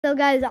So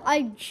guys,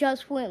 I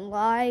just went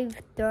live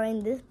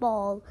during this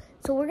ball.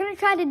 So we're going to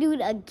try to do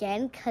it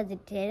again because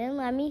it didn't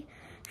let me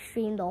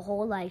stream the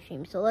whole live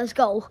stream. So let's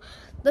go.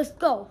 Let's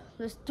go.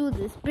 Let's do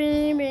this.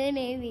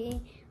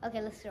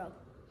 Okay, let's throw.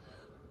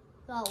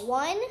 So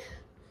one.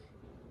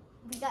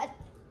 We got,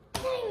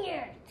 dang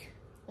it.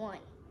 One.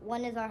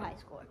 One is our high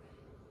score.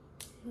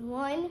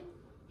 One.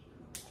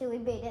 Till we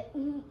beat it.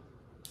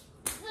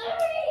 Three.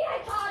 I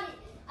caught it.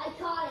 I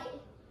caught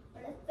it.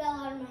 But it fell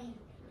out of my hand.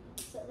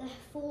 So that's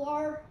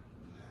four.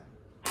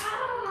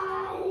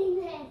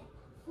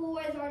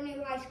 Four is our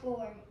new high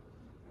score.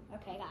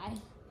 Okay, guys.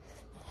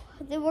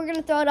 Then we're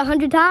gonna throw it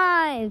 100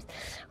 times.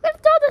 We're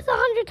gonna throw this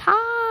 100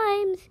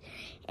 times.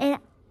 And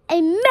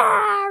a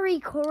Merry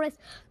Christmas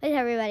to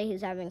everybody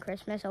who's having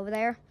Christmas over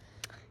there.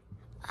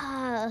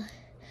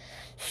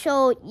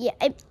 So yeah,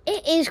 it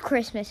is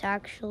Christmas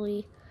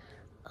actually.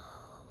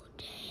 Oh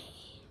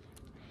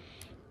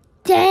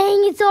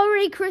dang! It's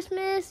already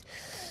Christmas.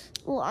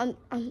 Well,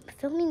 I'm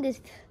filming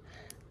this.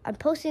 I'm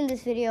posting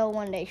this video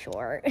one day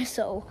short.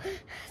 So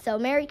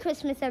Merry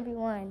Christmas,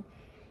 everyone.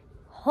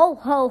 Ho,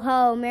 ho,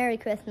 ho. Merry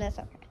Christmas.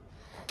 Okay.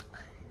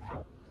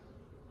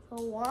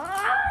 So one.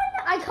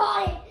 I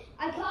caught it.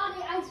 I caught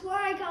it. I swear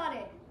I caught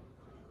it.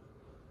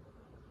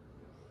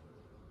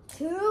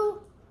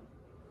 2,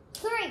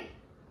 3,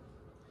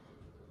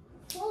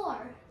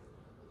 4,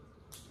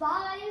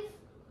 5,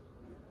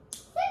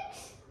 6,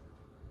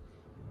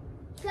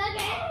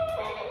 7.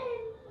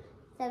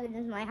 7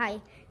 is my high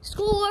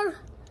score.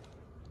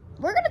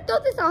 We're going to throw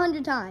this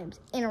 100 times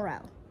in a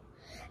row.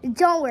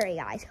 Don't worry,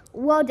 guys.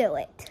 We'll do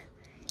it.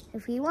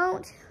 If we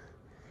won't,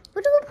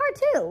 we'll do a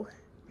part 2.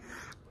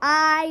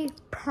 I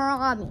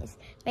promise.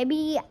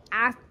 Maybe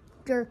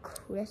after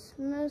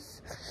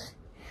Christmas.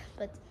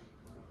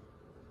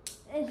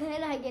 And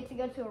then I get to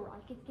go to a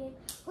Rockets game,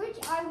 which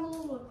I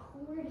will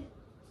record.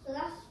 So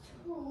that's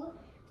 2.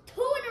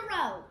 2 in a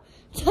row.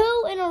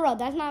 2 in a row.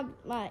 That's not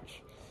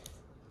much.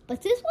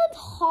 But this one's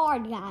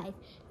hard, guys.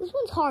 This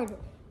one's harder.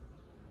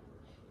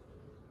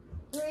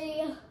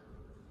 3,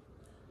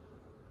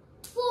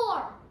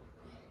 4,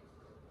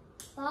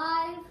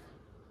 5,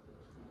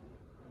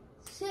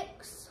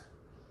 6,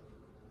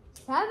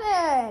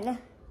 7,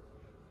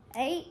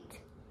 8,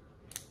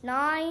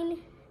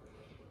 9,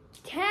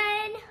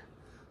 10,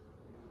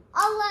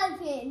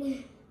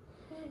 11.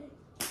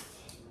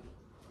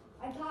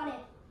 I got it.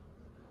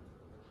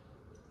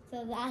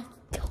 So that's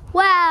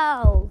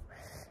 12.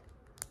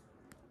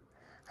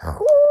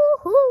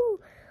 Woo-hoo.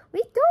 We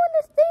doing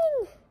this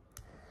thing.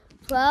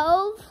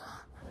 12,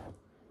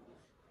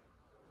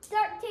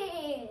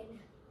 13,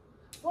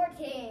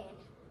 14,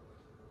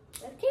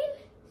 15,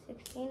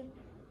 16,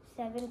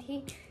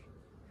 17.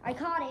 I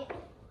caught it.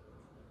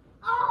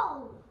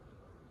 Oh!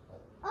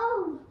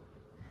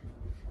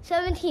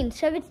 17.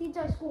 17's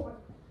our score.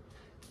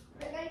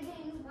 I gotta get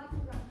in the back of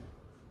the ground.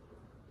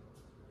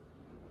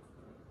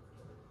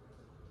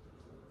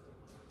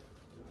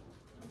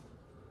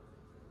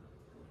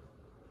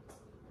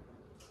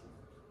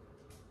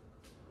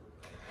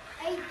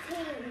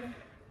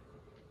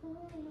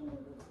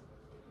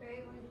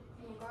 Babe, when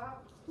you go out?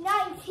 19.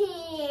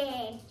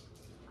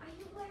 Are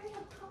you wearing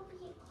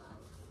appropriate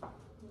clothes?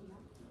 Yeah.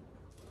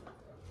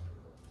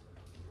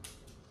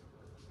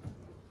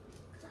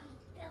 I'm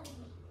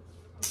filming.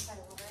 Okay,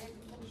 well, babe,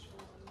 finish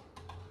one.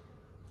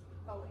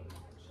 Oh, wait,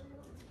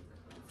 actually.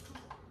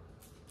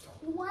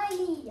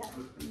 20.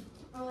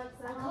 Oh, it's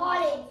I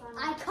caught it.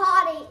 I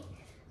caught it.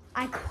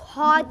 I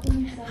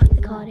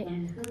caught it.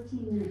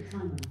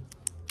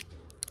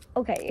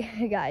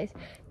 Okay, guys,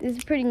 this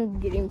is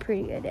getting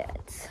pretty good.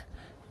 It's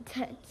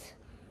intense.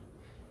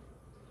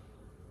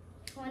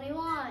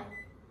 21,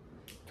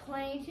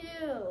 22.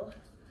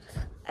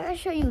 I gotta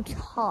show you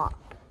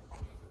top.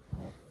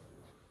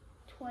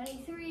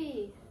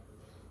 23,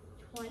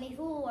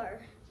 24,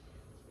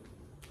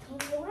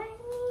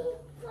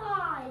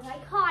 25. I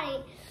caught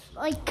it.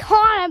 I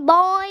caught it,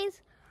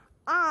 boys.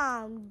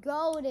 I'm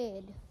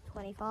goated.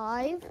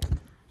 25.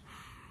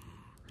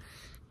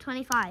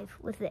 25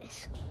 with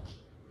this.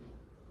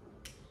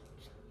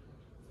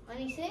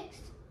 26,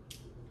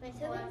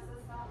 27,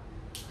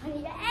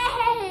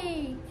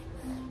 28.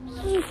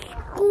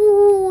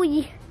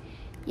 Ooh,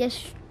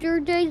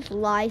 yesterday's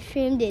live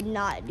stream did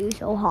not do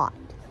so hot.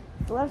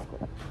 So let's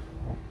go.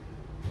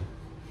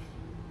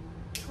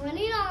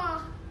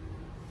 29,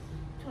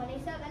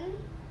 27,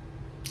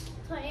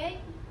 28,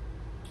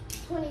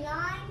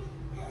 29,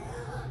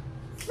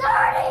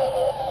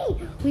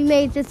 30. We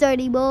made it to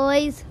 30,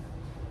 boys.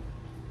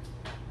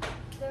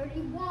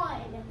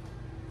 31.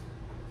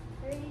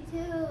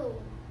 32,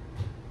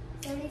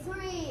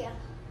 33,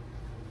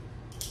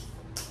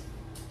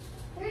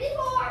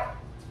 34.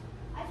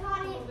 I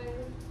caught it.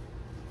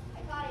 I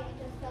caught it. It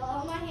just fell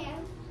out of my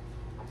hand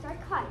after I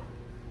caught it.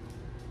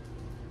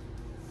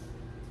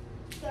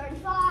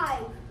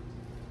 35,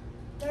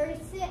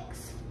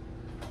 36,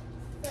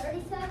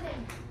 37,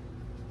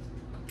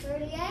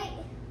 38,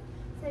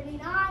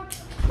 39,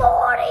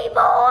 40,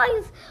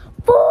 boys.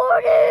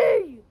 40.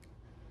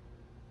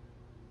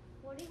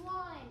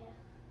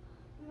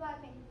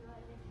 revive me.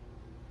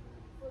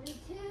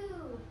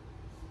 42.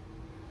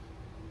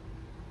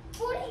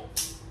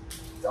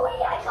 43.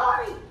 I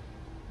got it.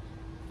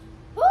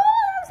 Oh,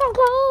 that was so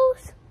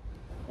close.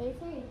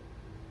 43.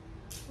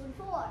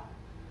 44.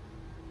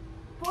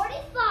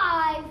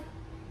 45.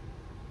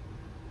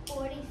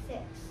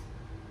 46.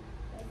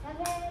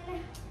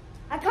 47.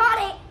 I caught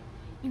it.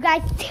 You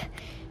guys,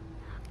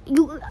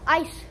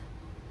 ice.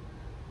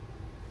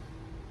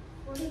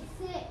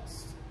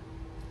 46.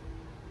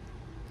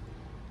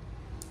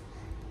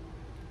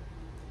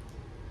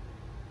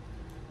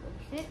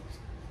 46.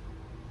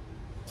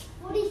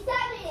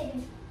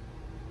 47.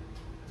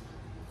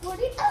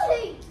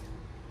 43.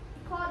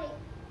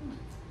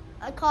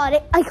 I caught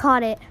it. I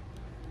caught it.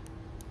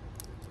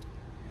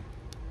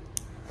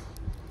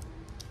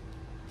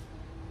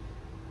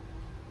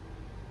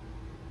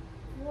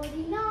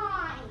 49.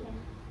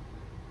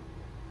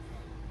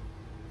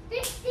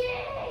 50.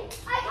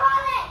 I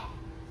caught it.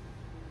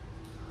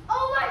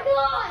 Oh my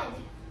God.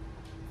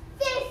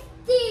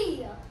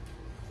 50.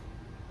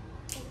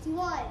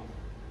 51.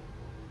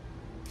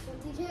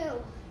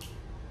 52.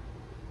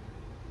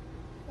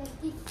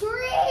 53.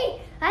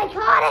 I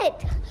caught it.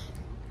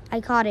 I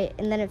caught it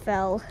and then it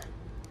fell.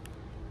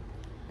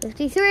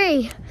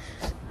 53.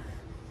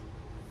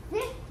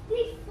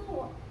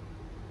 54.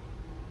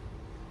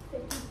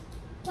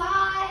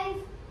 55.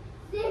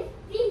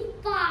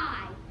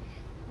 55.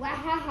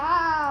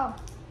 Wow.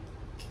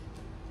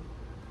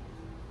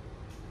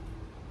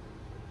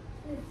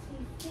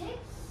 56.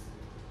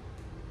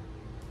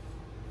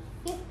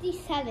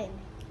 57.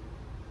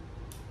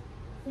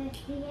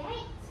 58.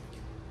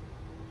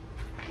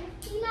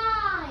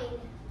 59.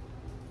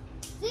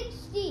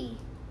 60.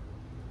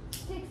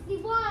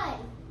 61.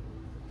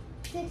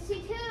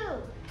 62.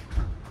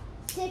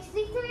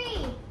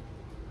 63.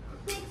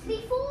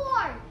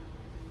 64.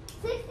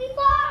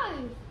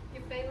 65.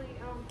 You're failing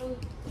food.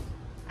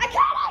 I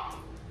got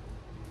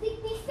it!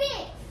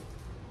 66.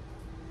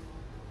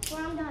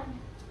 Well, I'm done.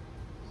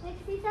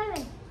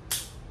 67.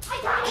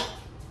 I got it!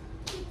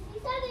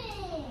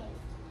 67.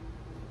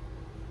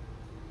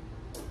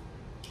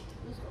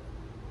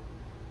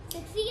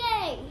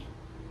 68.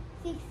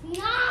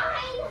 69.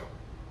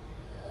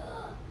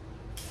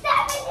 70.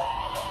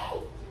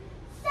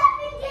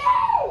 70.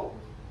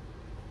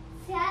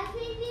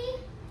 70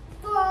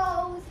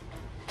 throws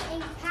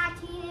and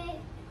catching it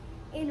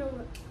in a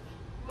row.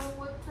 More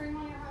whipped cream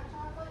on your hot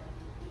chocolate?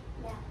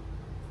 Yeah.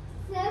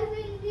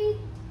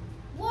 71.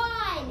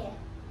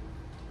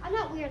 I'm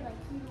not weird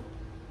like you.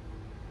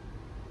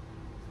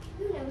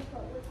 You never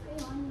put whipped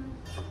cream on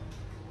yours.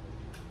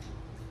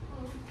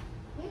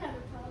 You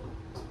never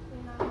put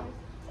cream on yours.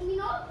 And you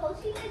know I'm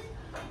posting this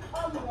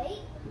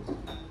late?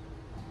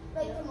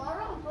 Like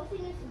tomorrow? I'm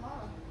posting this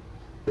tomorrow.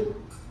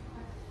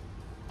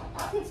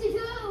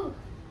 62.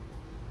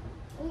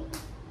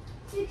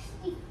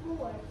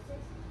 64.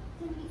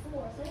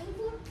 74.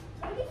 74?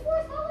 74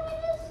 is how many it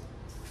is?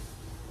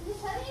 Is it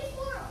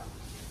 74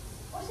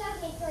 or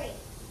 73?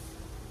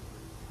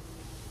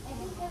 I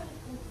think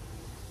 73.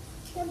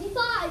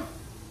 75.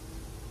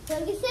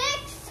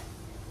 76.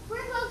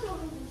 We're close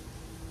over here.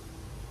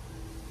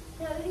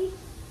 77.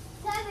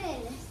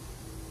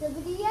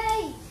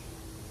 78.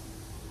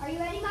 Are you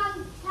ready,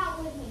 Mom?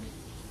 Count with me.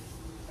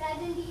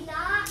 79.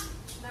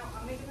 No,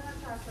 I'm making hot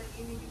chocolate.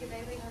 You need to get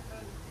Bailey her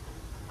food.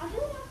 I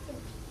don't have to.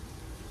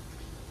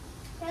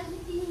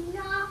 79.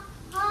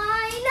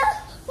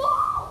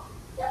 Oh!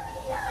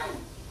 79.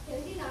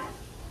 79.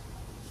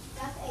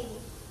 That's 80.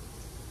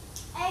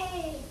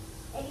 80.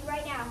 80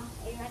 right now.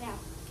 80 right now.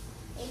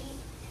 80.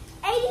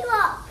 80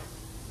 look.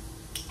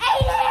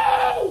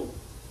 80!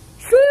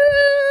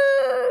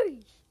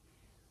 Sheesh!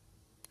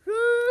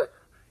 Sheesh!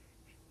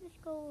 Let's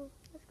go.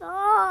 Let's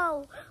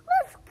go.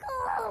 Let's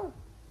go.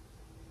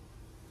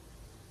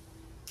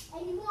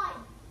 81.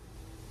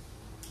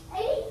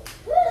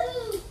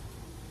 82.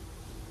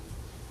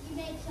 You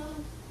made some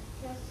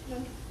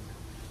adjustment.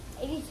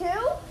 82.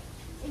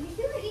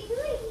 82. 82.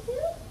 82.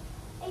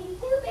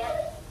 82.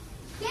 Bailey.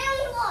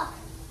 Bailey, look.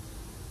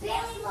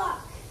 Bailey, look.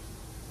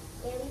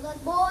 Bailey, look,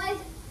 boys.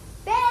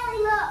 Bailey,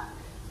 look.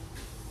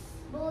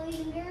 Boys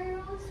and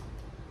girls.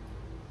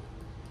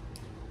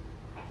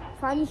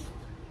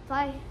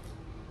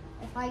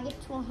 If I get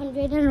to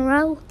 100 in a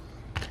row,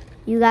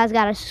 you guys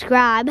gotta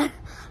subscribe.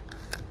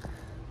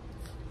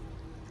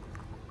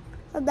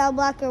 Hit that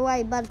black or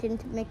white button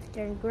to make it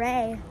turn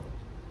gray.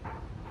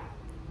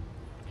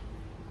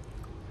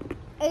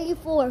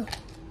 84.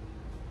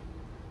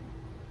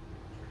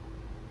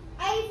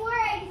 84,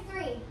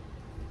 83.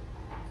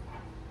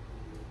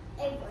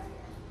 84.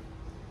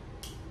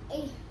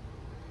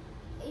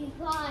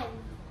 85.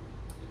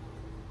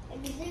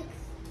 86.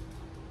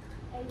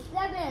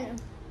 87.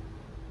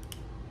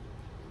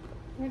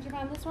 Where'd you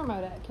find this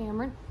remote at,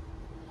 Cameron?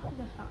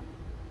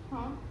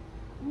 Huh?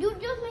 You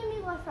just made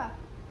me lost track.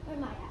 Where's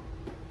my at?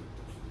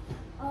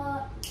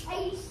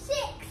 86.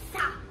 It's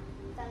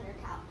under the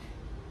couch.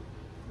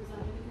 Was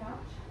under the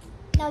couch?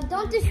 Now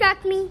don't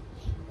distract me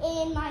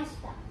in my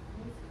stuff.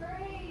 It's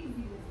crazy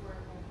this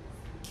work.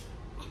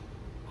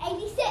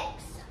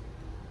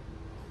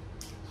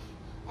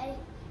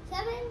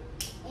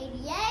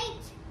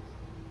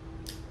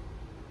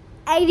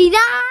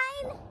 89.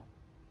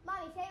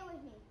 Mommy, say it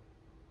with me.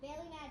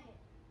 Bailey Magic.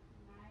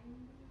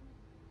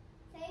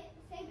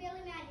 Say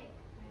Bailey Magic.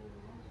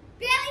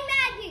 Bailey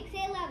Magic.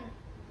 Say 11.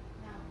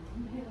 No,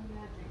 Bailey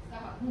Magic.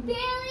 Stop.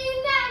 Bailey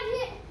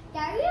Magic.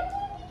 Daddy, we have to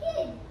be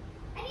kids.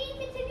 I need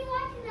to continue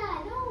watching that.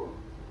 No.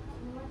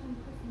 We're watching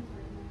Christmas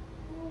right now.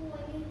 Oh,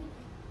 I need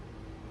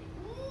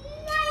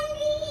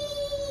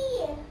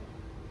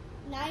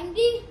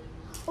 90.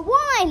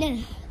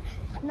 91.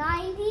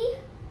 92.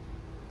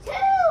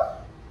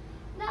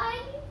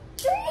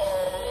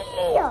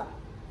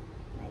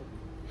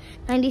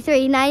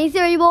 93.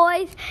 93,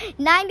 boys.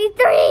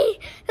 93.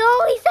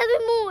 Only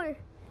 7 more.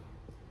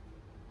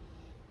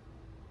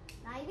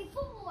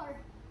 94.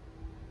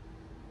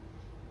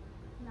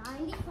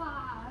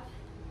 95.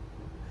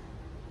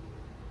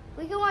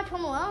 We can watch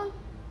Home Alone.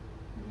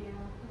 Yeah,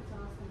 that's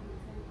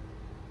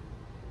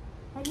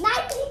awesome.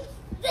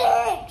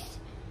 96.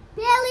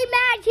 Bailey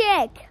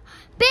Magic.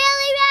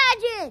 Bailey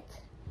Magic.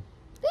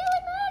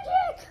 Bailey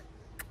Magic.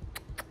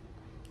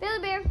 Bailey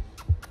Bear.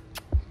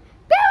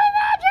 Bailey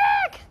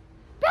Magic.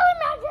 Bailey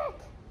Magic.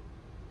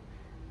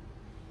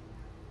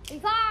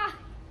 85.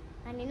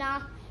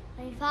 99.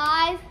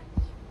 95.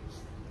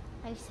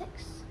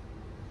 96.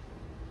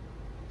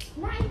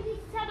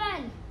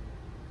 97.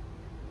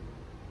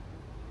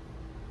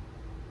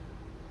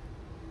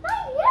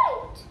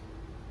 98.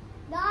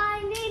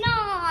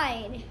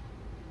 99.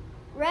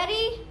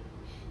 Ready?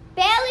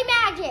 Bailey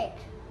Magic.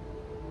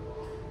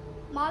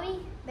 Mommy,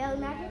 Bailey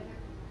Magic.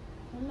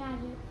 Bailey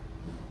Magic.